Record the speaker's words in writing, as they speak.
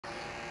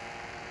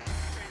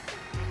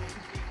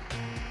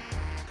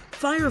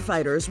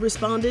Firefighters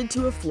responded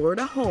to a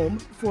Florida home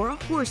for a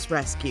horse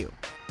rescue.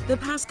 The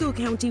Pasco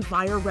County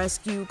Fire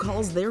Rescue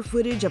calls their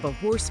footage of a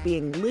horse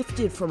being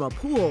lifted from a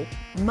pool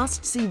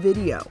must-see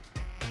video.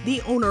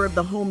 The owner of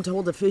the home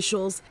told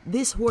officials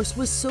this horse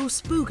was so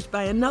spooked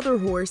by another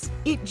horse,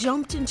 it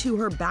jumped into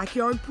her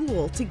backyard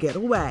pool to get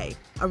away.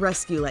 A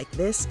rescue like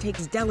this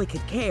takes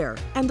delicate care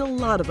and a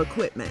lot of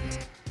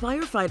equipment.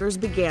 Firefighters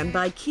began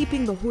by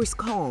keeping the horse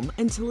calm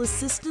until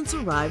assistance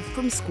arrived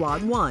from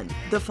Squad 1,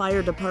 the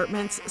fire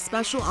department's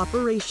special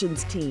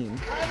operations team.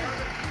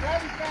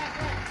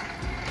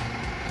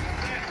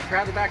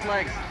 Grab the back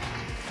legs.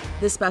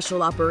 The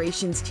special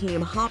operations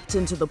team hopped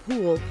into the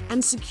pool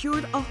and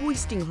secured a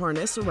hoisting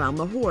harness around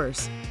the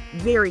horse.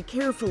 Very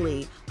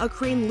carefully, a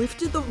crane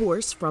lifted the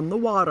horse from the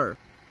water.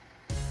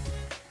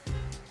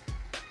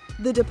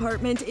 The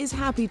department is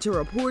happy to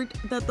report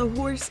that the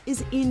horse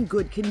is in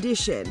good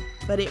condition,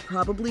 but it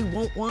probably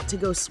won't want to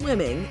go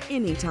swimming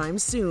anytime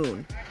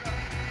soon.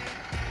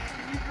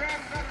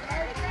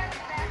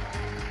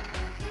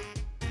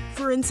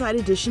 For Inside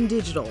Edition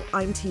Digital,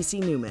 I'm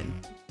TC Newman.